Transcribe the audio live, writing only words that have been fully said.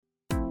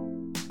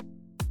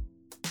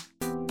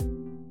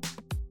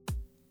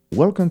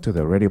Welcome to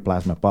the Radio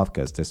Plasma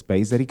podcast, a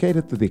space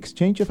dedicated to the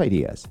exchange of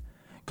ideas,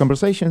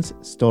 conversations,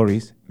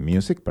 stories,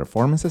 music,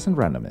 performances, and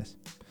randomness.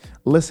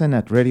 Listen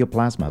at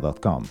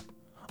radioplasma.com.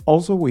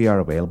 Also, we are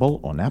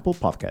available on Apple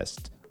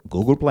Podcasts,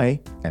 Google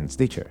Play, and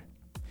Stitcher.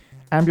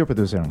 I'm your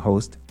producer and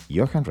host,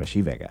 Johan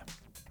Rashi Vega.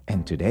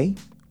 And today,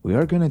 we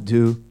are going to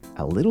do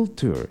a little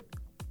tour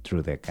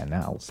through the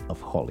canals of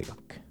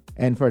Holyoke.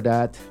 And for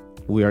that,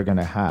 we are going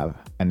to have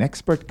an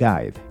expert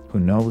guide who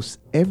knows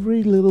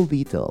every little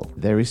detail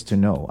there is to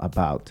know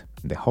about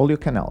the Holyoke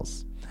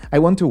Canals. I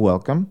want to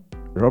welcome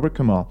Robert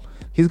Comeau.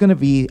 He's going to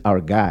be our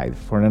guide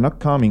for an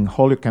upcoming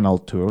Holyoke Canal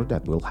tour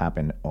that will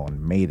happen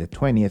on May the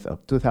 20th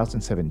of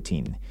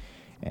 2017.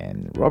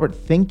 And Robert,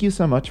 thank you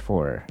so much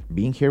for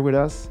being here with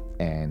us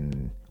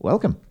and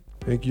welcome.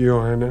 Thank you,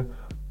 Johanna.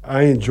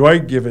 I enjoy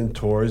giving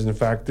tours. In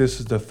fact, this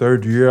is the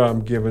third year I'm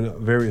giving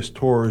various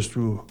tours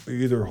through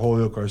either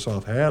Holyoke or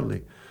South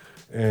Hadley.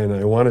 And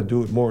I want to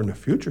do it more in the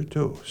future,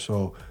 too.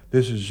 So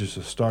this is just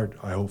a start,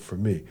 I hope, for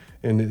me.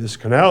 And this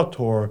canal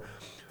tour,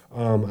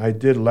 I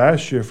did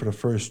last year for the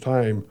first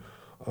time.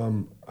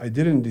 I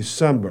did it in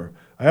December.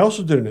 I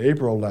also did it in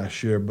April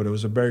last year, but it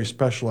was a very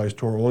specialized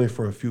tour only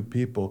for a few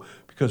people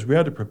because we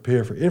had to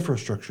prepare for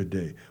Infrastructure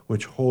Day,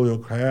 which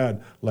Holyoke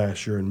had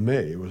last year in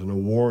May. It was an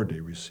award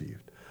they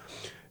received.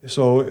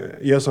 So,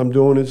 yes, I'm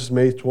doing this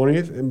May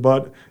 20th,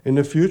 but in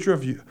the future,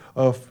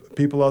 if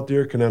people out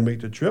there cannot make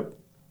the trip,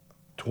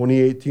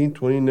 2018,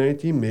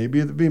 2019, maybe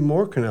there'll be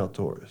more canal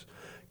tours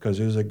because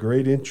there's a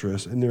great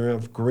interest and they're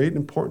of great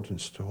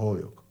importance to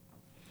Holyoke.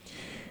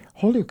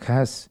 Holyoke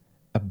has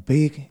a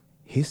big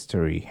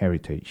history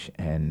heritage,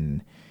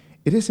 and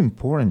it is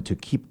important to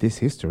keep this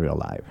history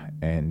alive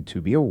and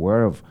to be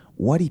aware of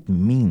what it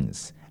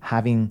means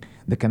having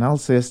the canal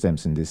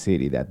systems in the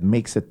city that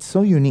makes it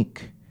so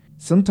unique.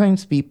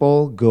 Sometimes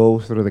people go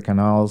through the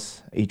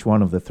canals, each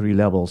one of the three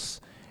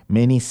levels,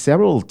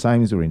 several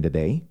times during the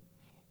day.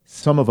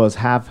 Some of us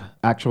have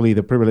actually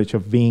the privilege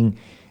of being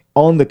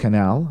on the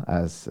canal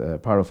as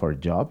part of our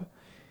job.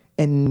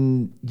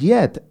 And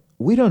yet,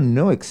 we don't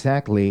know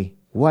exactly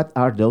what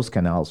are those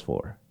canals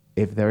for,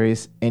 if there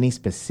is any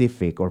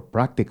specific or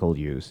practical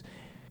use.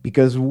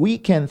 Because we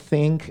can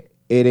think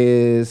it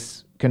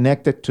is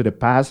connected to the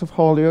past of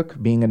Holyoke,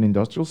 being an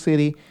industrial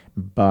city,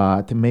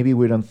 but maybe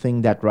we don't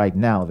think that right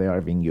now they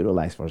are being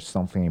utilized for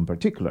something in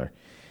particular.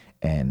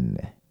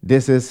 And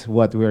this is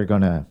what we're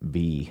going to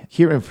be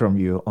hearing from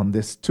you on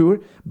this tour,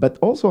 but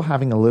also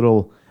having a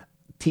little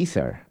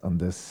teaser on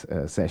this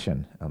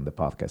session on the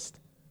podcast.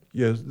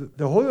 Yes,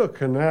 the Holyoke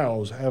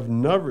Canals have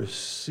never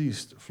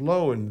ceased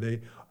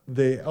flowing.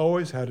 They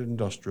always had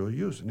industrial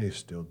use, and they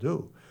still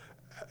do.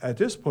 At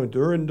this point,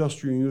 their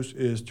industrial use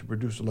is to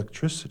produce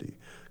electricity,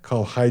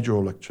 called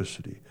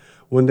hydroelectricity.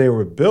 When they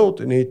were built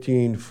in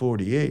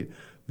 1848,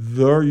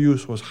 their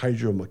use was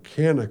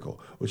hydromechanical,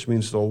 which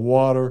means the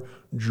water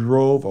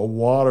drove a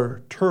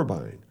water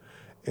turbine.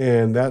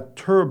 And that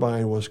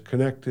turbine was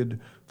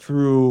connected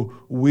through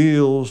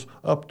wheels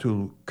up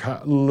to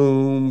cotton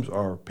looms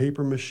or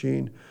paper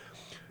machine.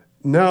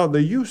 Now,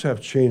 the use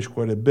have changed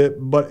quite a bit,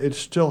 but it's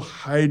still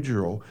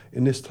hydro,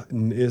 and this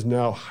is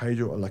now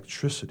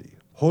hydroelectricity.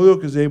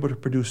 Holyoke is able to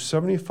produce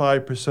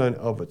 75%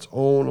 of its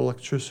own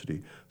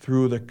electricity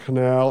through the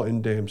canal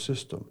and dam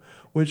system,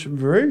 which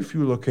very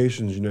few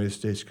locations in the United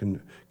States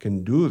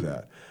can do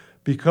that.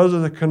 Because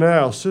of the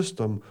canal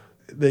system,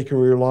 they can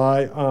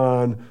rely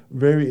on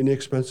very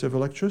inexpensive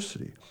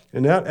electricity.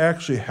 And that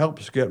actually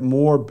helps get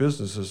more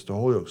businesses to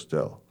Holyoke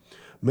still.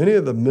 Many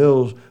of the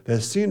mills that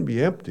seem to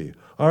be empty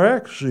are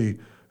actually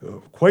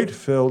quite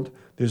filled.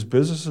 There's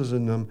businesses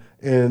in them,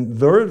 and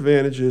their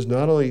advantage is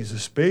not only the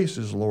space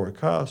is lower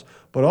cost,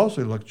 but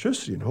also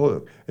electricity in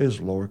Holyoke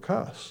is lower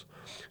cost.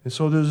 And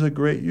so there's a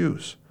great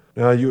use.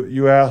 Now,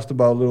 you asked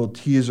about a little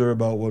teaser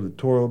about what a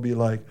tour will be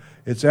like.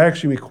 It's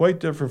actually quite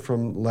different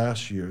from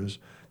last year's.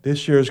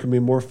 This year is going to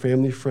be more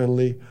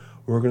family-friendly.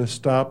 We're going to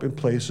stop in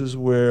places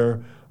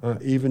where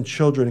even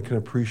children can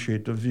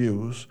appreciate the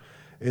views.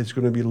 It's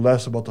going to be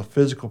less about the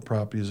physical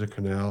properties of the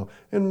canal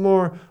and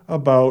more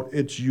about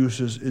its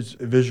uses, its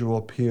visual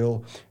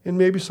appeal, and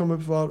maybe some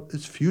about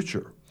its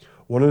future.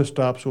 One of the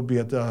stops will be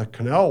at the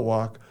Canal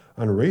Walk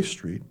on Race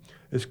Street.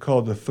 It's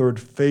called the third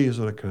phase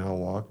of the Canal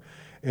Walk.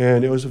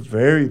 And it was a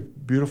very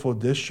beautiful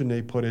addition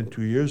they put in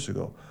 2 years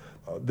ago.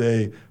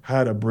 They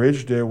had a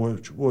bridge there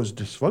which was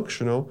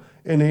dysfunctional,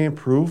 and they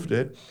improved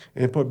it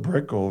and put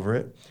brick over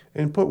it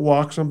and put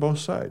walks on both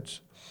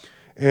sides.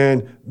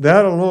 And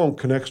that alone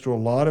connects to a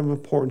lot of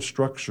important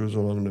structures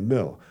along the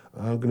mill.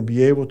 I'm going to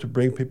be able to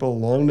bring people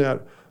along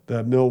that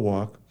mill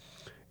walk,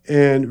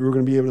 and we're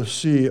going to be able to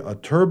see a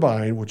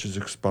turbine, which is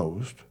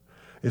exposed.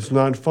 It's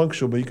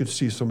non-functional, but you can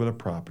see some of the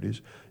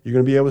properties. You're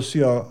going to be able to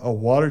see a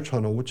water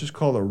tunnel, which is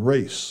called a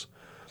race.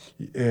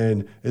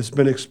 And it's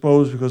been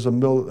exposed because the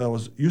mill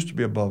that used to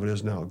be above it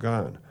is now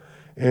gone.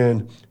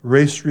 And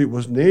Race Street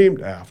was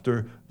named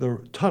after the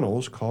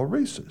tunnels called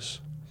races.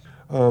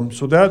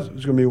 So that's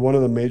going to be one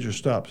of the major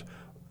stops.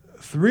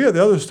 3 of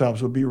the other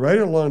stops will be right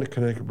along the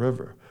Connecticut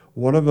River.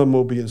 One of them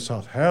will be in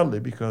South Hadley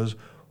because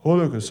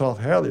Holyoke and South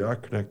Hadley are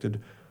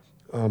connected.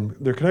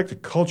 They're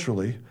connected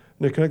culturally, and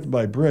they're connected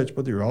by bridge,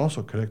 but they're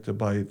also connected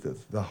by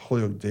the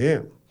Holyoke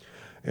Dam.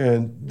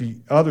 And the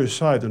other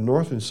side, the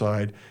northern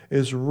side,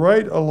 is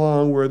right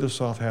along where the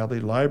South Hadley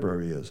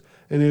Library is.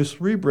 And there's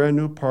 3 brand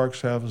new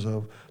parks as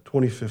of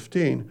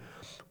 2015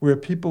 where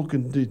people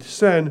can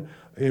descend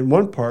in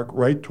one park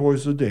right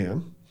towards the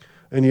dam.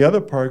 In the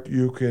other park,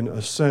 you can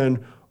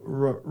ascend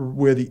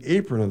where the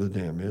apron of the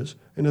dam is.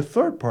 In the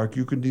third park,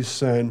 you can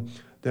descend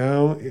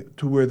down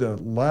to where the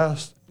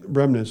last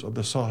remnants of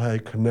the South Hadley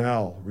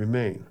Canal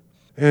remain.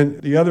 And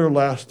the other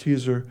last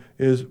teaser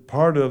is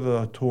part of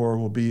the tour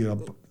will be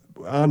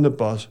on the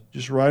bus,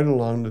 just right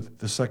along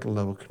the second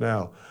level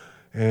canal.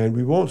 And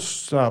we won't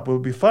stop. It will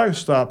be 5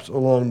 stops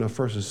along the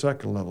first and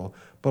second level.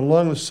 But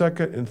along the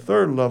second and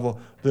third level,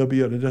 there'll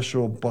be an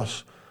additional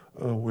bus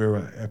where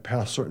I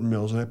pass certain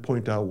mills and I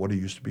point out what it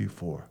used to be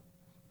for.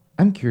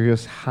 I'm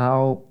curious,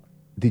 how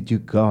did you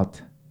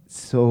got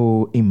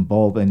so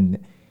involved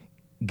in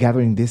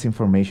gathering this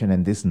information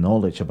and this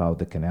knowledge about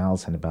the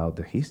canals and about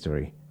the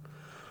history?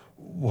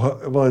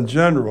 Well, in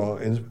general,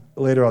 and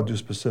later I'll do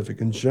specific,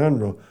 in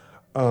general,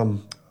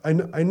 I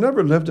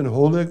never lived in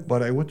Holyoke,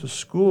 but I went to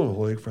school in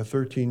Holyoke for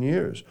 13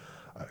 years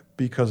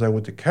because I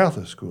went to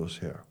Catholic schools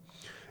here.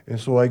 And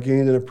so I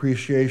gained an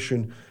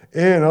appreciation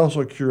and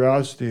also a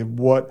curiosity of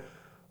what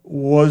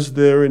was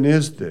there and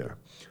is there.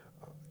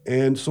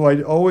 And so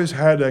I always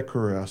had that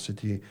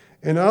curiosity.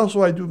 And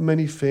also I do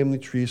many family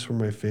trees for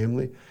my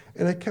family.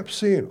 And I kept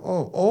seeing,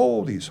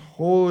 all these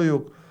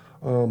Holyoke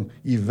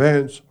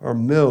events or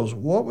mills,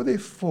 what were they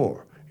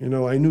for? You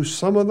know, I knew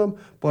some of them,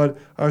 but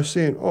I was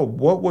saying,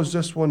 what was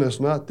this one that's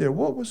not there?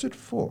 What was it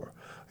for?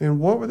 And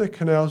what were the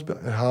canals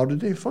built? And how did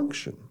they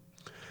function?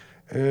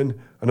 And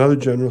another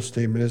general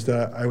statement is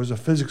that I was a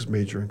physics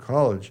major in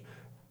college.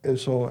 And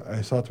so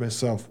I thought to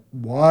myself,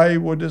 why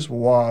would this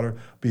water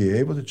be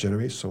able to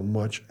generate so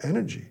much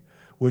energy?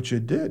 Which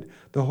it did.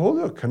 The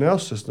Holyoke Canal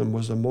System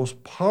was the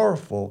most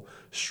powerful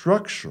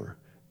structure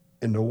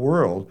in the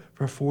world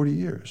for 40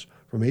 years,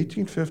 from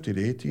 1850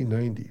 to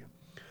 1890.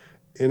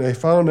 And I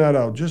found that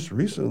out just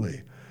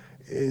recently.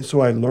 And so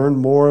I learned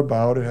more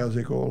about it as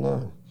I go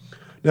along.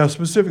 Now,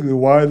 specifically,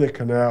 why the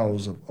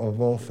canals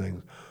of all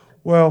things?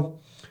 Well,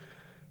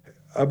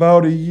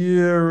 about 1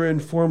 year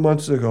and 4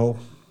 months ago,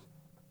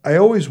 I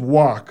always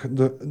walk.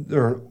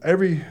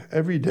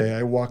 Every day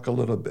I walk a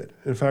little bit.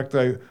 In fact,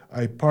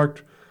 I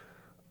parked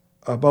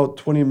about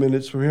 20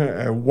 minutes from here.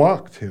 I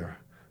walked here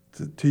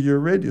to your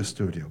radio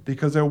studio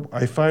because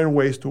I find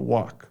ways to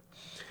walk.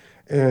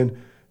 And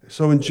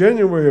so in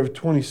January of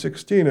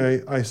 2016,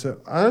 I said,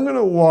 I'm going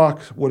to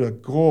walk with a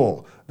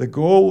goal. The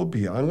goal will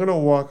be I'm going to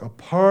walk a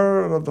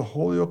part of the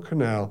Holyoke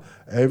Canal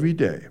every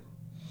day.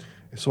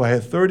 So I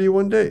had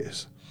 31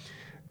 days.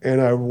 And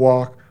I would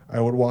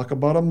walk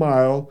about a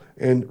mile,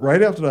 and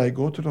right after that, I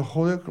go to the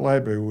Holyoke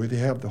Library where they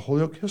have the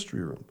Holyoke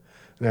History Room.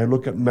 And I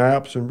look at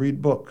maps and read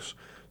books.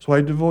 So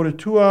I devoted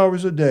 2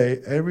 hours a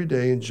day, every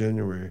day in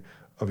January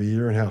of 1.5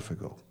 years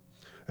ago.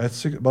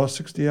 That's about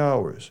 60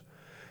 hours.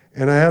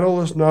 And I had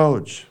all this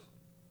knowledge.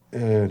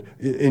 And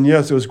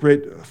yes, it was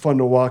great fun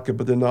to walk it,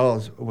 but the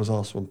knowledge was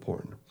also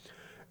important.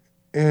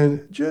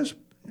 And just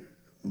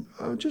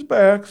by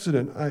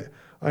accident,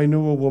 I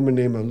knew a woman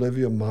named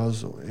Olivia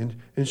Mazel,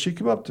 and she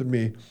came up to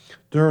me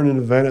during an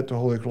event at the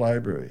Holyoke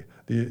Library.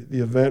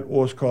 The event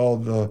was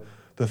called the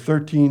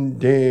 13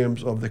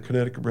 Dams of the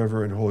Connecticut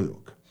River in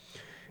Holyoke.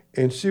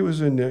 And she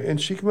was in there,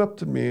 and she came up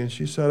to me and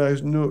she said, I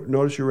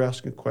noticed you were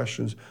asking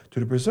questions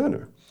to the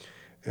presenter.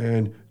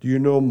 And do you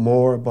know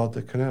more about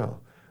the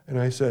canal? And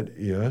I said,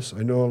 yes,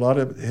 I know a lot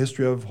of the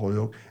history of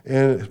Holyoke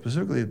and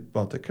specifically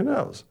about the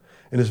canals.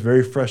 And it's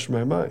very fresh in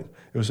my mind.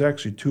 It was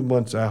actually 2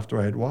 months after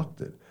I had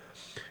walked it.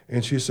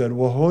 And she said,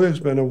 well, Holyoke's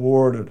been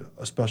awarded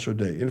a special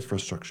day,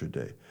 Infrastructure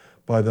Day,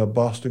 by the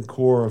Boston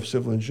Corps of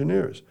Civil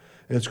Engineers.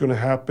 And it's going to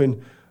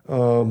happen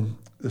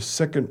the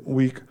second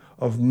week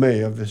of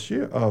May of this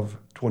year, of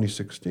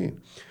 2016.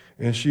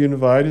 And she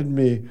invited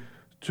me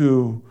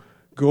to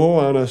go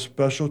on a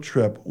special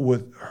trip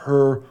with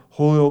her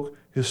Holyoke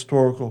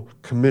Historical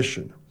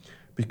Commission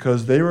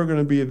because they were going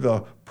to be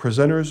the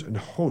presenters and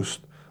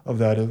hosts of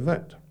that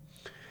event.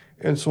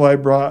 And so I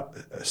brought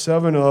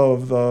 7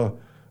 of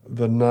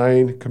the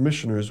 9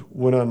 commissioners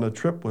went on the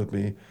trip with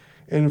me.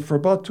 And for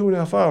about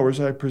 2.5 hours,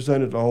 I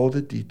presented all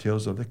the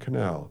details of the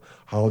canal,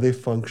 how they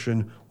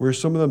function, where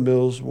some of the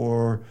mills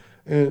were,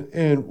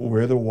 and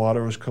where the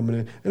water was coming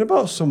in, and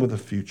about some of the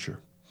future.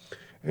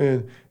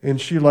 And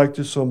she liked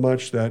it so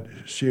much that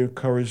she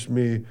encouraged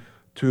me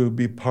to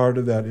be part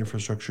of that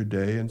Infrastructure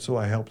Day. And so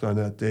I helped on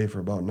that day for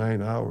about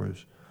 9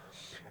 hours.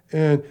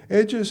 And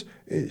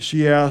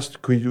she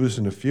asked, could we do this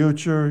in the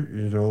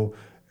future?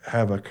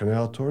 Have a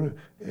canal tour?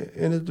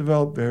 And it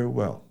developed very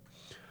well.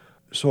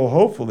 So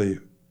hopefully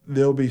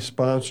there'll be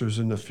sponsors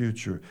in the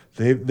future.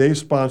 They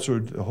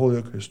sponsored, the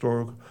Holyoke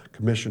Historical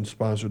Commission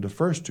sponsored the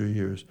first 2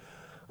 years.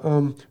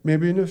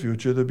 Maybe in the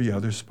future there'll be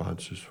other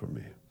sponsors for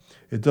me.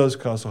 It does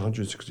cost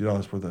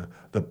 $160 for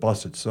the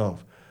bus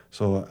itself,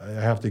 so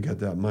I have to get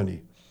that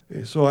money.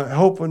 So I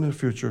hope in the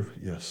future,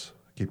 yes,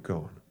 keep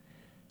going.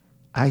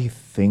 I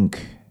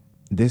think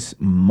this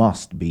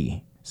must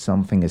be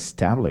something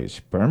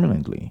established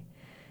permanently.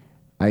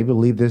 I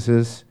believe this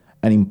is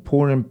an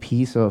important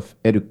piece of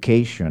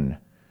education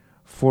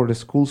for the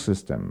school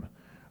system,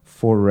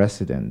 for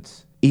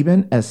residents,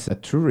 even as a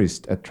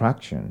tourist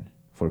attraction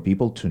for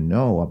people to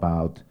know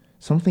about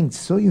something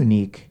so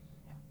unique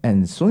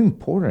and so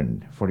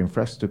important for the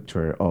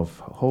infrastructure of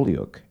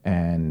Holyoke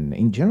and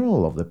in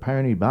general of the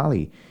Pioneer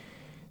Valley.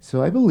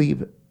 So I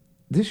believe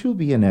this should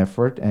be an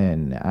effort,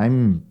 and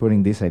I'm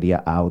putting this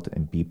idea out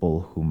in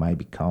people who might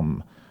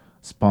become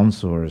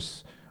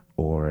sponsors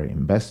or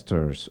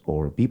investors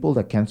or people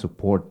that can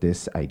support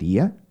this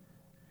idea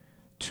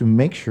to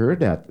make sure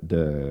that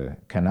the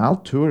canal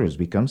tours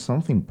become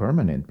something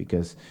permanent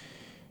because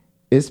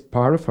it's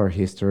part of our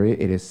history.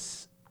 It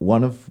is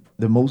one of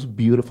the most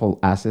beautiful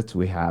assets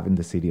we have in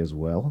the city as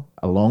well,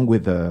 along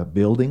with the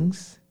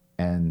buildings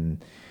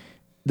and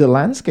the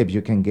landscape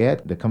you can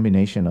get, the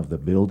combination of the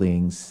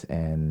buildings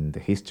and the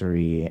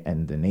history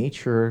and the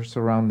nature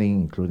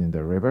surrounding, including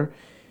the river,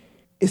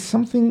 is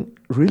something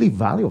really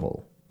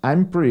valuable.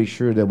 I'm pretty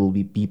sure there will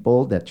be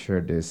people that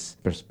share this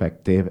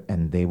perspective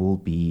and they will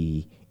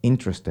be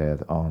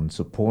interested on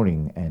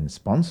supporting and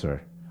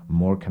sponsor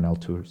more canal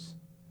tours.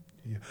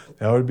 Yeah,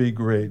 that would be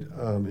great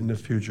in the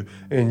future.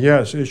 And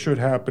yes, it should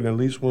happen at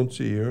least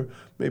once a year,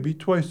 maybe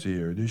twice a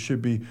year. There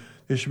should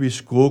be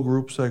school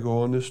groups that go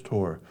on this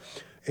tour.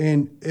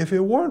 And if it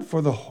weren't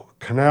for the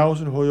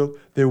canals in Holyoke,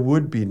 there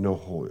would be no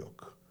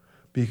Holyoke,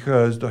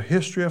 because the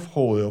history of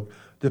Holyoke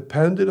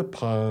depended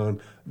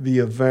upon the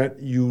event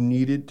you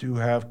needed to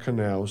have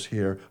canals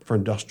here for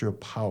industrial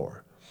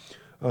power.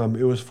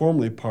 It was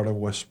formerly part of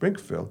West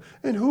Springfield,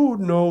 and who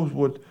knows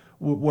what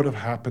would have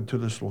happened to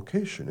this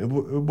location. It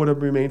would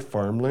have remained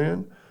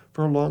farmland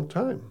for a long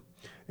time.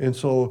 And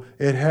so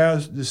it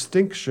has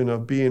distinction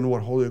of being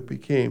what Holyoke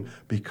became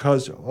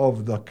because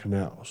of the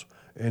canals.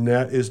 And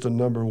that is the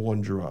number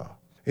one draw.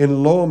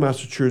 In Lowell,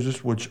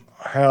 Massachusetts, which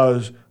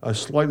has a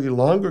slightly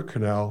longer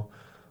canal,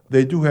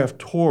 they do have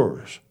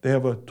tours. They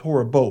have a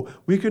tour boat.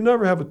 We could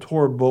never have a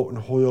tour boat in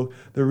Holyoke.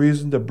 The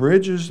reason the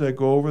bridges that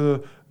go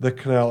over the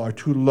canal are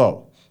too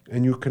low,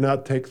 and you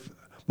cannot take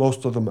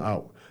most of them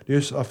out.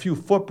 There's a few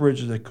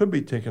footbridges that could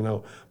be taken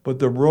out, but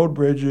the road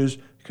bridges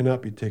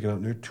cannot be taken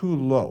out. They're too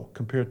low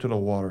compared to the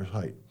water's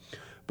height.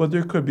 But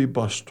there could be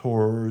bus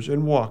tours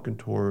and walking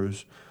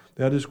tours.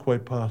 That is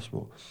quite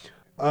possible.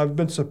 I've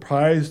been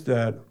surprised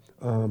that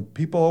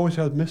people always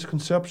have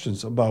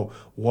misconceptions about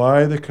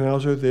why the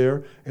canals are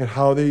there and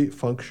how they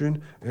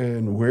function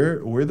and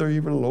where they're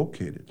even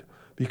located,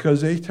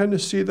 because they tend to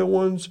see the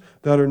ones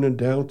that are in the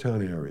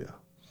downtown area.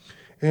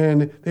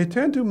 And they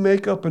tend to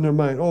make up in their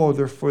mind, oh,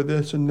 they're for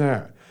this and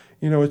that.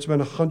 It's been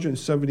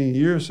 170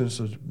 years since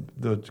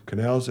the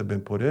canals have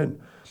been put in.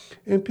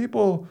 And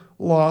people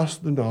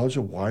lost the knowledge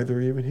of why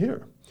they're even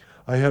here.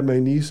 I had my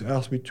niece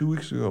ask me 2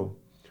 weeks ago,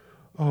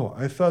 oh,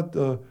 I thought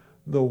the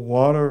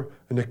water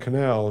in the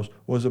canals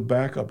was a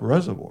backup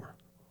reservoir.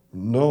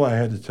 No, I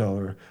had to tell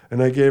her.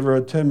 And I gave her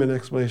a 10-minute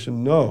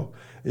explanation. No,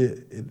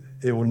 it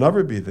will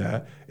never be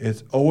that.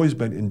 It's always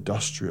been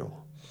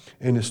industrial.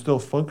 And it still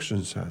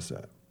functions as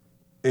that.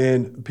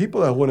 And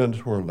people that went on the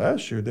tour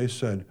last year, they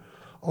said,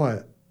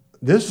 oh,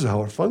 this is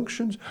how it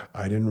functions?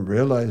 I didn't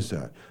realize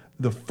that.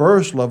 The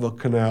first level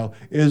canal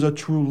is a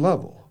true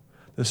level.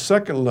 The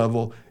second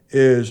level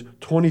is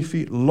 20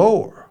 feet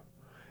lower.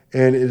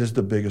 And it is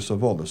the biggest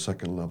of all, the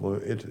second level.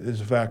 It is,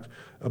 in fact,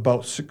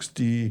 about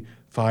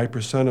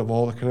 65% of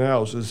all the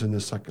canals is in the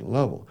second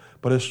level.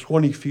 But it's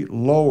 20 feet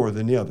lower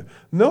than the other.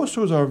 And those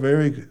two are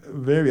very,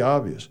 very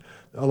obvious.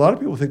 A lot of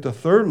people think the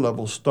third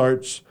level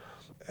starts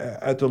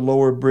at the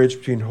lower bridge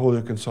between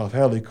Holyoke and South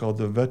Hadley called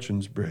the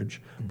Veterans Bridge.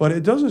 But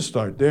it doesn't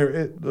start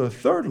there. The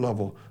third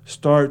level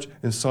starts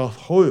in South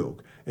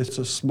Holyoke. It's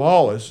the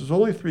smallest. It's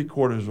only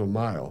 3/4 of a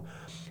mile.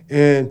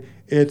 And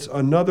it's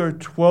another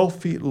 12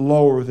 feet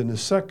lower than the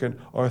second,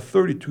 or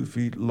 32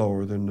 feet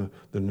lower than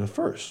the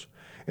first.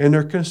 And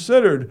they're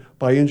considered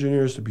by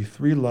engineers to be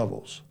 3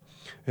 levels.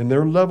 And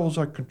their levels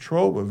are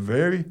controlled with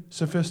very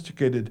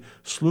sophisticated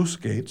sluice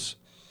gates.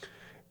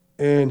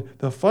 And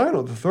the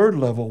third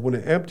level, when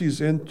it empties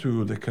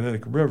into the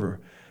Connecticut River,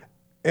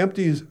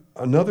 empties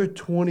another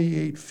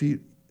 28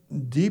 feet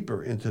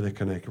deeper into the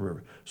Connecticut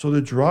River. So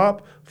the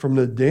drop from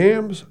the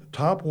dam's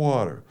top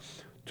water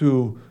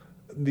to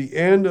the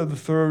end of the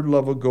third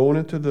level going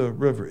into the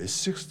river is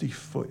 60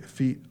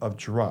 feet of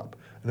drop.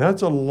 And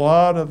that's a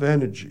lot of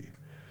energy.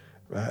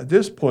 At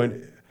this point,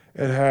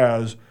 it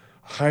has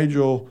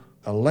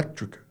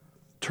hydroelectric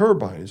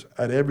turbines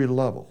at every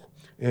level,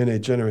 and it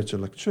generates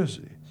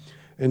electricity.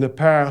 In the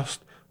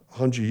past,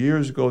 100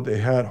 years ago, they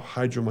had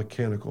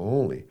hydromechanical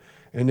only,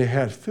 and they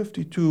had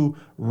 52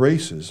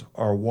 races,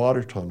 or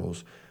water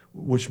tunnels,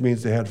 which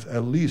means they had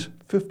at least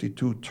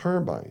 52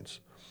 turbines.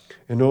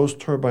 And those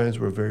turbines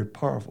were very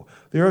powerful.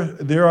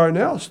 There are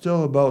now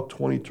still about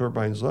 20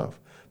 turbines left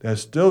that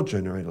still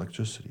generate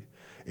electricity.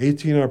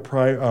 18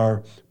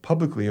 are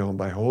publicly owned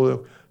by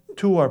Holyoke,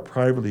 2 are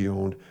privately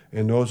owned,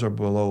 and those are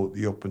below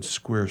the open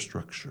square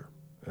structure.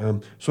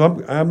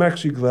 So I'm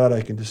actually glad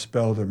I can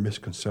dispel their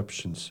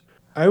misconceptions.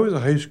 I was a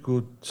high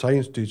school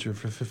science teacher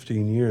for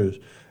 15 years,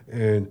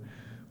 and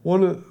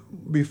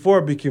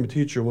before I became a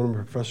teacher, one of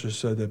my professors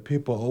said that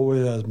people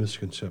always have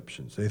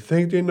misconceptions. They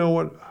think they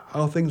know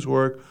how things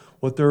work,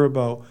 what they're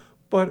about,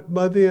 but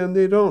by the end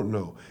they don't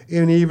know.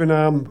 And even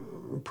I'm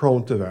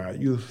prone to that.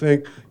 You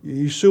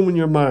assume in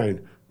your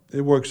mind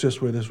it works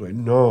this way.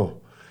 No,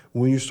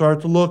 when you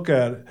start to look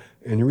at it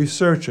and you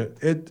research it,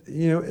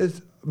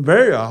 it's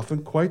very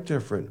often quite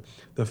different.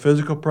 The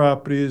physical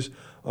properties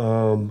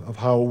of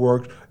how it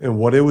worked and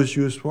what it was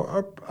used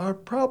for are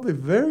probably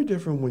very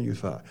different than you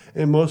thought.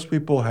 And most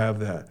people have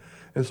that.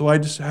 And so I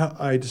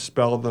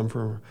dispel them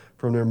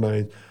from their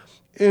minds.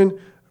 And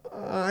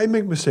I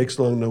make mistakes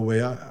along the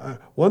way.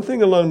 One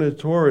thing along the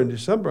tour in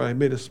December, I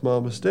made a small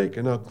mistake,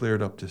 and I'll clear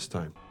it up this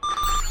time.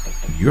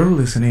 You're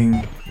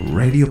listening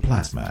Radio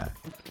Plasma.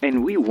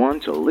 And we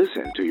want to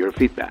listen to your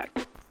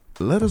feedback.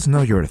 Let us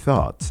know your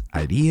thoughts,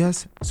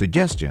 ideas,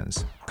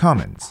 suggestions,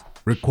 comments,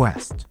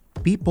 requests,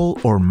 people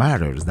or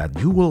matters that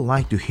you would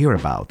like to hear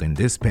about in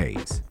this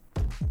space.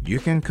 You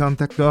can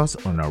contact us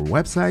on our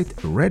website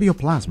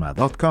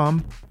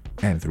radioplasma.com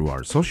and through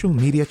our social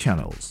media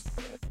channels.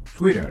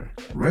 Twitter,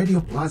 Radio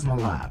Plasma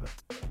Lab,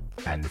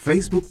 and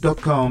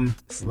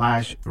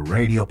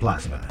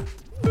Facebook.com/Radioplasma.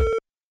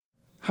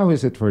 How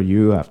is it for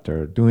you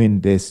after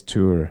doing this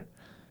tour?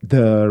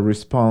 The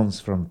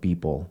response from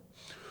people?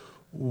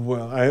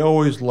 Well, I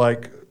always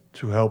like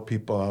to help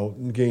people out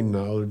and gain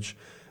knowledge.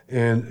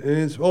 And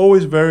it's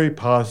always very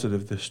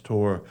positive, this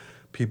tour.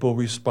 People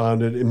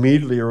responded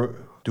immediately, or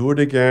do it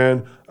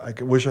again. I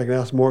wish I could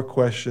ask more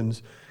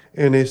questions.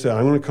 And they said,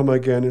 I'm going to come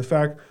again. In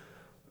fact,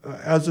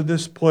 as of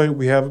this point,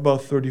 we have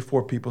about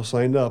 34 people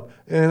signed up.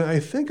 And I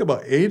think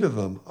about 8 of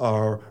them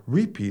are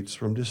repeats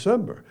from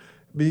December.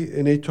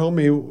 And they told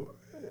me,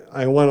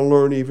 I want to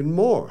learn even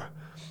more.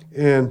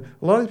 And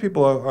a lot of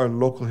people are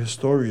local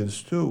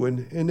historians too,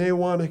 and they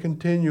want to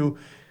continue.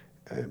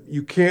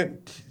 You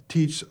can't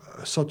teach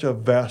such a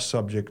vast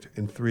subject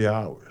in 3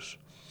 hours.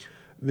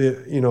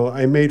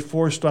 I made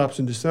 4 stops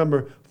in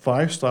December.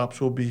 5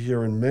 stops will be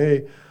here in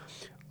May.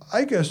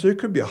 I guess there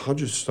could be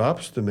 100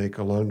 stops to make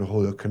along the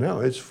Holyoke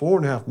Canal. It's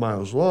 4.5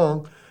 miles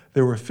long.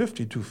 There were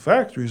 52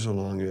 factories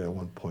along it at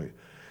one point.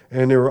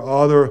 And there were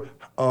other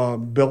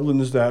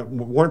buildings that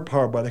weren't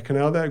powered by the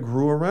canal that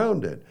grew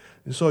around it.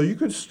 And so you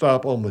could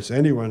stop almost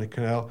anywhere on the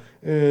canal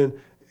and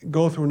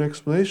go through an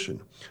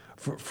explanation.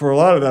 For a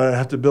lot of that, I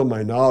have to build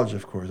my knowledge,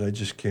 of course. I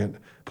just can't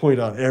point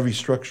out every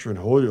structure in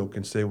Holyoke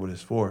and say what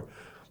it's for.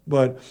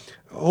 But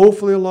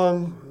hopefully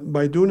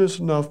by doing this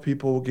enough,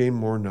 people will gain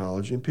more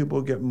knowledge and people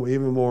will get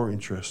even more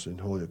interest in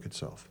Holyoke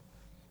itself.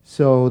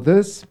 So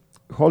this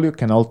Holyoke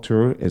Canal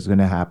Tour is going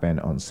to happen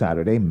on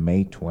Saturday,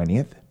 May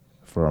 20th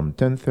from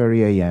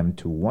 10:30 a.m.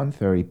 to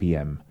 1:30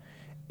 p.m.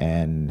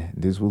 And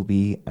this will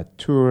be a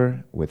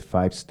tour with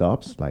 5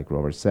 stops, like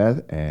Robert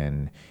said,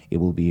 and it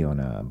will be on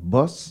a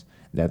bus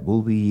that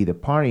will be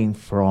departing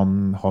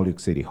from Holyoke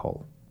City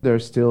Hall.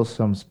 There's still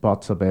some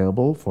spots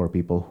available for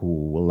people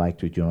who would like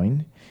to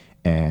join.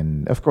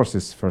 And of course,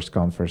 it's first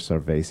come, first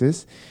served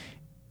basis.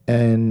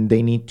 And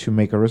they need to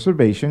make a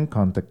reservation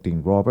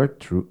contacting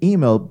Robert through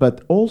email.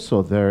 But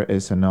also there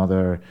is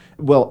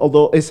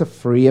although it's a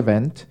free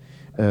event,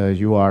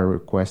 you are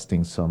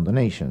requesting some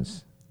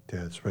donations.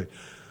 Yeah, that's right.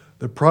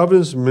 The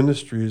Providence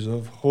Ministries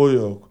of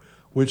Holyoke,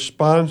 which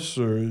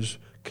sponsors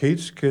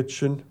Kate's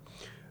Kitchen,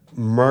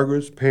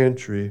 Margaret's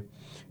Pantry,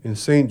 and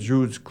St.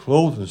 Jude's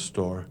Clothing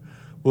Store,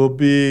 will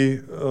be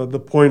the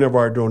point of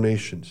our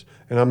donations.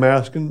 And I'm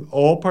asking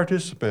all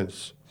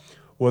participants,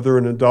 whether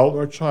an adult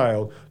or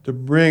child, to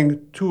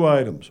bring 2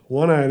 items.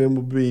 One item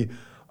will be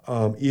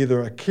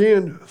either a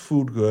canned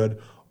food good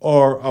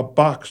or a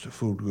boxed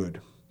food good.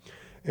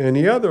 And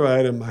the other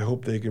item I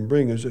hope they can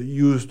bring is a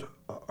used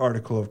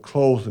article of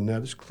clothing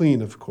that is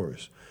clean, of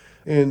course.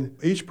 And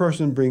each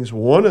person brings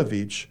 1 of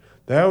each.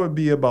 That would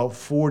be about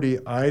 40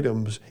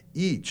 items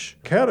each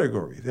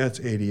category. That's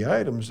 80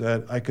 items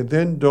that I could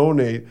then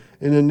donate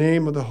in the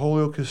name of the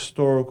Holyoke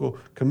Historical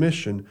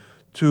Commission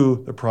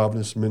to the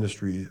Providence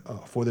Ministry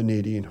for the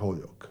needy in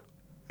Holyoke.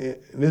 And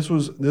this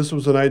was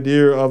an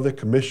idea of the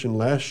commission.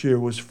 Last year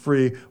was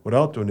free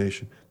without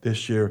donation.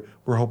 This year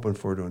we're hoping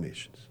for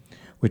donations.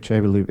 Which I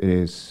believe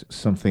is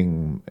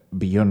something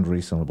beyond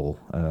reasonable.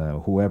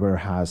 Whoever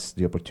has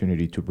the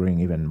opportunity to bring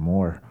even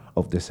more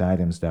of these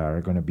items that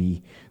are going to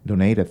be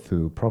donated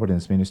to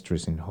Providence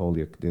Ministries in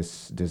Holyoke,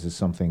 this is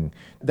something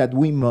that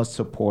we must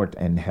support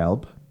and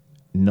help,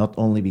 not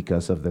only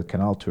because of the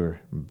canal tour,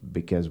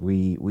 because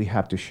we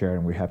have to share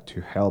and we have to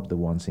help the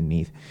ones in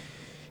need.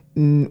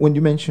 When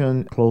you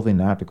mention clothing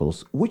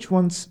articles, which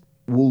ones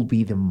will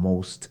be the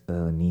most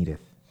needed?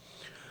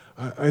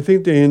 I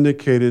think they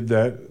indicated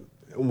that,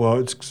 well,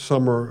 it's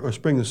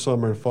spring and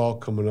summer and fall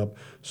coming up,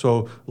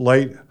 so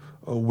light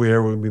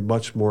wear would be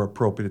much more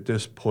appropriate at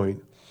this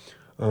point.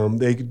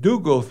 They do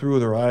go through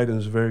their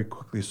items very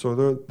quickly,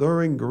 so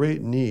they're in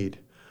great need.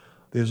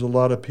 there's a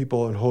lot of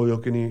people in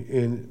Holyoke and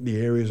in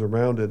the areas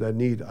around it that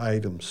need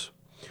items.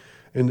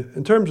 And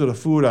in terms of the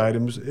food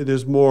items, it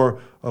is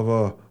more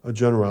of a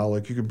general,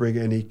 like you can bring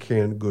any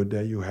canned good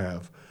that you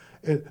have.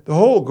 And the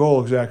whole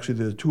goal is actually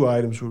the 2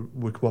 items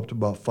would come up to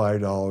about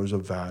 $5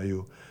 of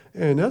value.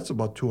 And that's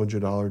about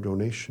 $200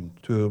 donation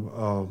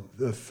to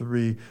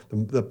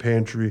the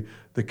pantry,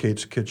 the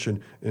Kate's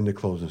Kitchen, and the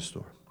clothing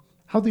store.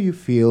 How do you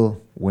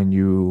feel when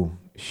you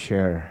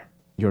share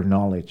your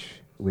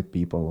knowledge with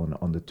people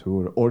on the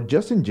tour, or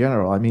just in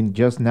general? I mean,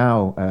 just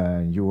now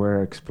you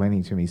were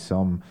explaining to me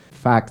some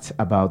facts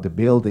about the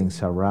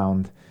buildings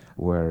around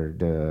where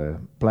the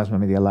Plasma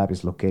Media Lab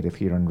is located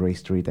here on Ray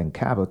Street and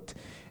Cabot.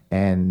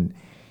 And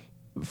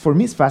for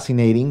me, it's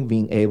fascinating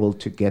being able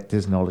to get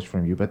this knowledge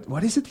from you. But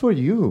what is it for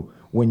you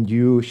when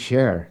you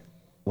share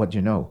what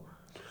you know?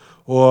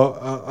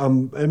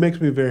 Well, it makes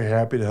me very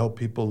happy to help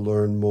people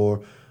learn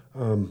more.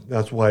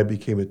 That's why I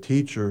became a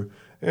teacher.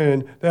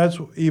 And that's,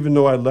 even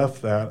though I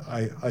left that,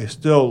 I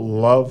still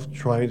love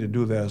trying to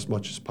do that as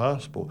much as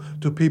possible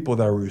to people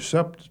that are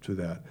receptive to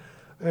that.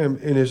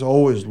 And there's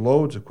always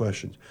loads of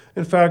questions.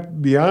 In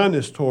fact, beyond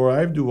this tour,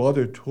 I do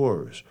other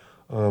tours.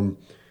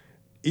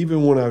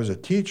 Even when I was a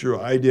teacher,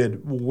 I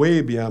did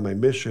way beyond my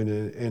mission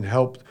and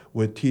helped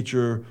with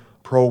teacher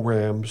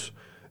programs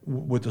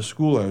with the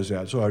school I was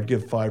at. So I'd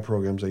give 5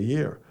 programs a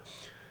year.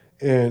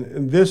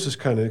 And this is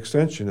kind of an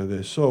extension of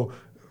this. So,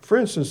 for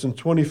instance, in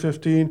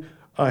 2015,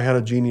 I had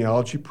a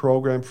genealogy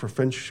program for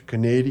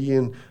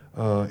French-Canadian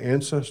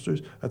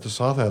ancestors at the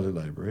South Hadley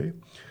Library.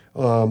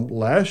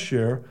 Last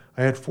year,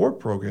 I had 4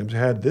 programs. I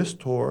had this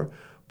tour,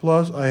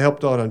 plus I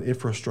helped out on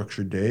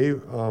Infrastructure Day.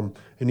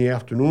 In the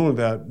afternoon of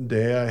that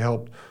day, I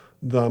helped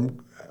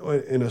them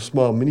in a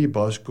small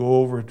minibus go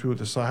over to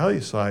the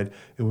Saheli side,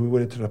 and we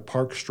went into the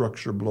park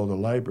structure below the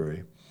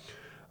library.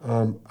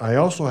 I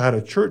also had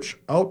a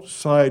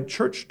outside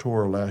church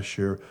tour last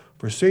year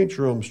for St.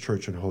 Jerome's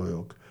Church in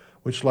Holyoke,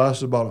 which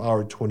lasted about an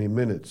hour and 20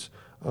 minutes.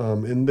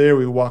 And there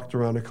we walked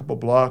around a couple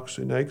blocks,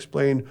 and I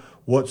explained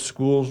what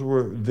schools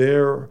were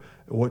there,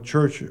 what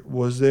church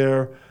was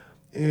there,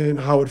 and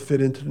how it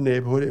fit into the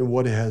neighborhood and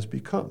what it has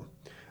become.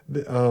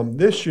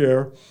 This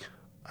year,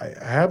 I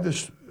have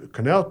this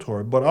canal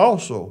tour, but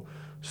also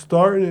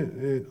starting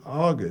in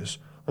August,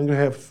 I'm going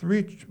to have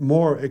 3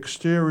 more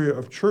exterior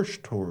of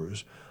church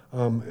tours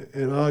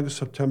in August,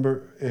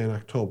 September, and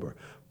October.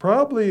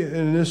 Probably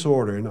in this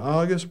order. In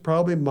August,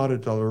 probably Mother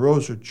de la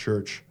Rosa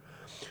Church.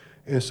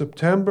 In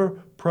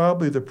September,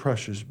 probably the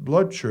Precious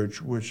Blood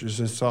Church, which is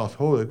in South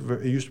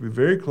Holyoke. It used to be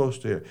very close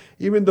to here.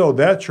 Even though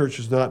that church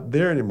is not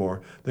there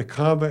anymore, the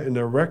convent and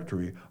the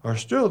rectory are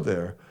still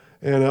there.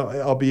 And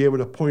I'll be able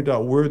to point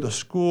out where the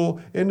school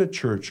and the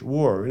church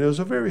were. And it was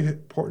a very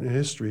important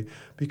history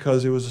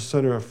because it was a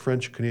center of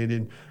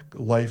French-Canadian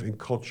life and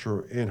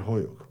culture in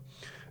Holyoke.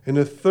 And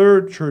the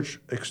 3rd church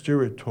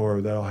exterior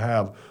tour that I'll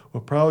have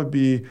will probably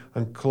be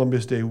on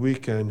Columbus Day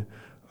weekend,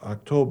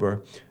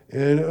 October.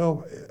 And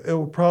it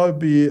will probably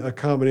be a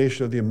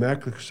combination of the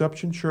Immaculate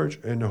Conception Church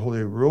and the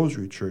Holy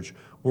Rosary Church,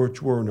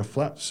 which were in the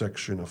flat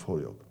section of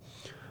Holyoke.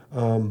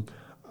 On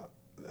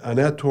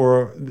that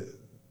tour,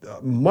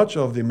 much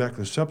of the Immaculate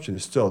Conception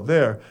is still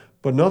there,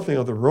 but nothing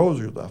of the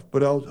Rosary left.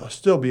 But I'll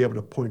still be able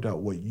to point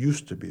out what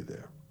used to be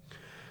there.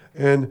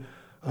 And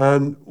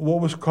on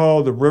what was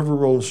called the River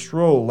Road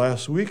Stroll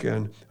last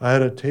weekend, I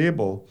had a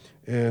table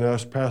and I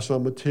was passing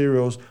out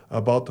materials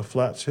about the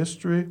Flats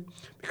history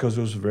because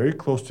it was very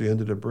close to the end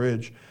of the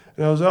bridge.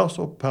 And I was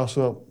also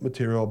passing out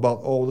material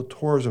about all the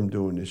tours I'm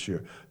doing this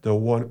year, the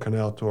 1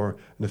 canal tour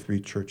and the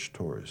 3 church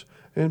tours.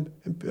 And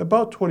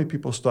about 20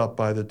 people stopped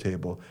by the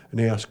table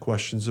and they asked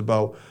questions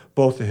about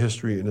both the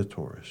history and the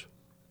tours.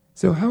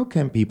 So how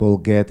can people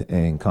get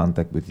in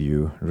contact with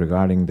you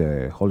regarding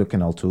the Holyoke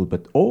Canal tour,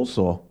 but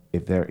also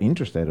if they're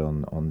interested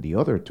on the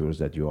other tours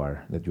that you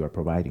are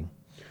providing?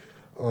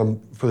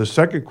 For the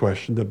second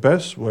question, the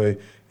best way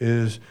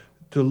is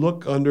to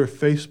look under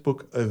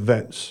Facebook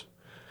events.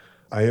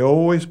 I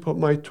always put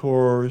my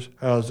tours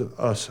as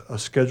a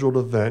scheduled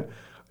event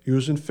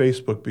using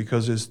Facebook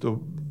because it's the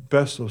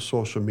best of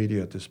social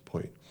media at this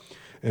point.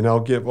 And I'll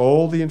give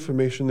all the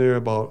information there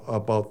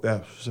about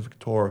that specific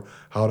tour,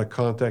 how to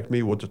contact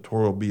me, what the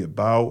tour will be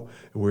about,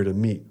 and where to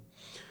meet.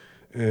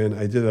 And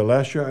I did that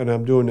last year, and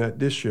I'm doing that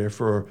this year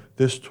for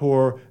this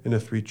tour and the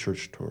 3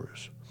 church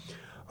tours.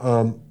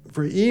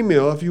 For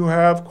email, if you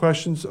have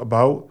questions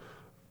about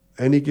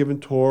any given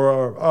tour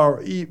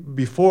or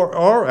before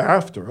or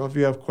after, if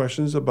you have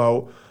questions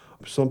about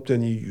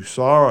something you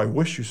saw or I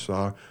wish you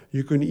saw,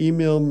 you can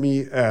email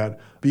me at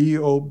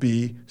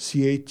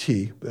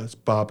BOBCAT, that's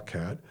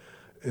Bobcat,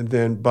 and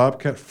then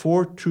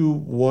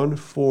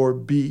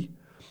Bobcat4214B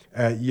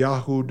at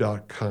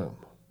yahoo.com.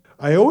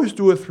 I always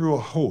do it through a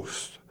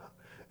host.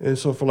 And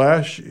so for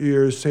last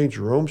year's St.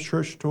 Jerome's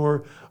Church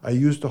tour, I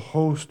used the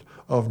host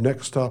of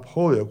Next Stop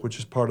Holyoke, which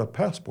is part of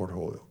Passport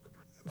Holyoke.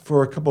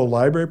 For a couple of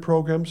library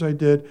programs I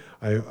did,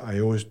 I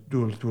always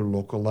do it through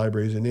local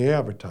libraries and they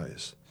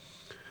advertise.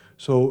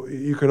 So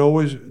you can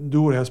always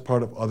do it as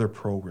part of other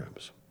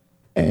programs.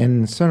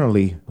 And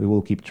certainly, we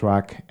will keep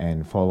track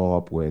and follow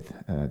up with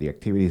the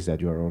activities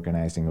that you are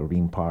organizing or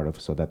being part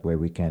of, so that way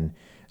we can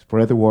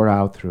spread the word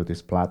out through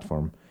this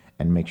platform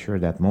and make sure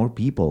that more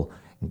people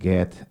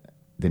get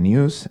the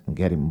news,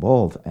 get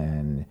involved,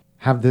 and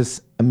have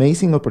this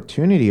amazing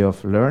opportunity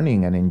of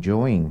learning and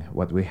enjoying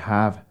what we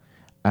have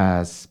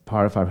as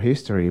part of our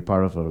history,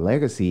 part of our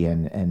legacy,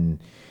 and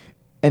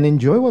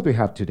enjoy what we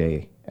have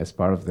today as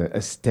part of the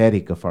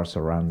aesthetic of our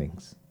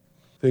surroundings.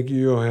 Thank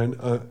you,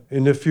 Johan.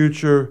 In the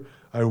future,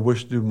 I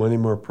wish to do many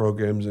more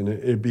programs, and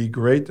it'd be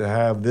great to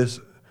have this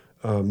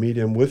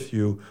medium with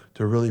you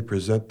to really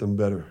present them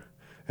better.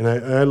 And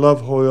I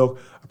love Holyoke.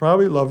 I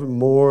probably love it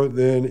more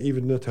than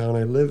even the town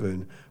I live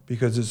in,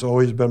 because it's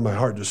always been my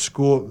heart. The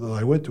school that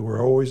I went to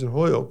were always in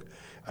Holyoke.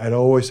 I'd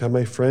always have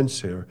my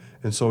friends here,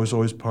 and so it's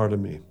always part of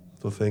me.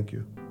 So thank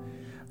you.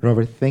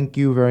 Robert, thank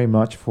you very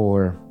much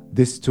for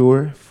this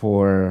tour,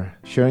 for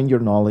sharing your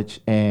knowledge,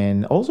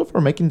 and also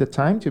for making the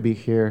time to be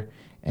here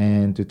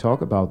and to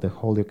talk about the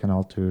Holyoke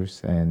Canal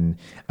tours. And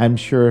I'm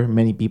sure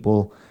many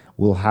people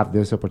will have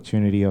this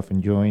opportunity of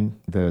enjoying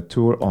the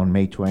tour on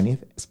May 20th,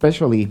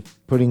 especially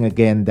putting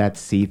again that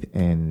seed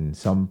in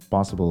some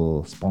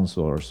possible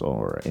sponsors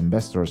or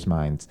investors'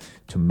 minds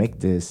to make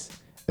this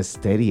a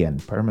steady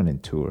and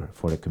permanent tour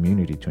for the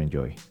community to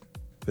enjoy.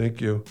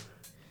 Thank you.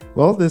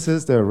 Well, this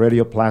is the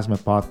Radio Plasma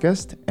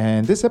podcast,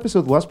 and this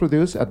episode was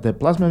produced at the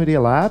Plasma Media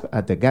Lab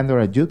at the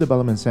Gandara Youth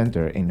Development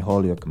Center in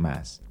Holyoke,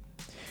 Mass.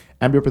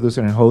 I'm your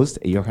producer and host,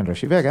 Johan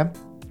Rashi Vega.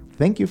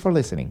 Thank you for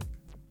listening.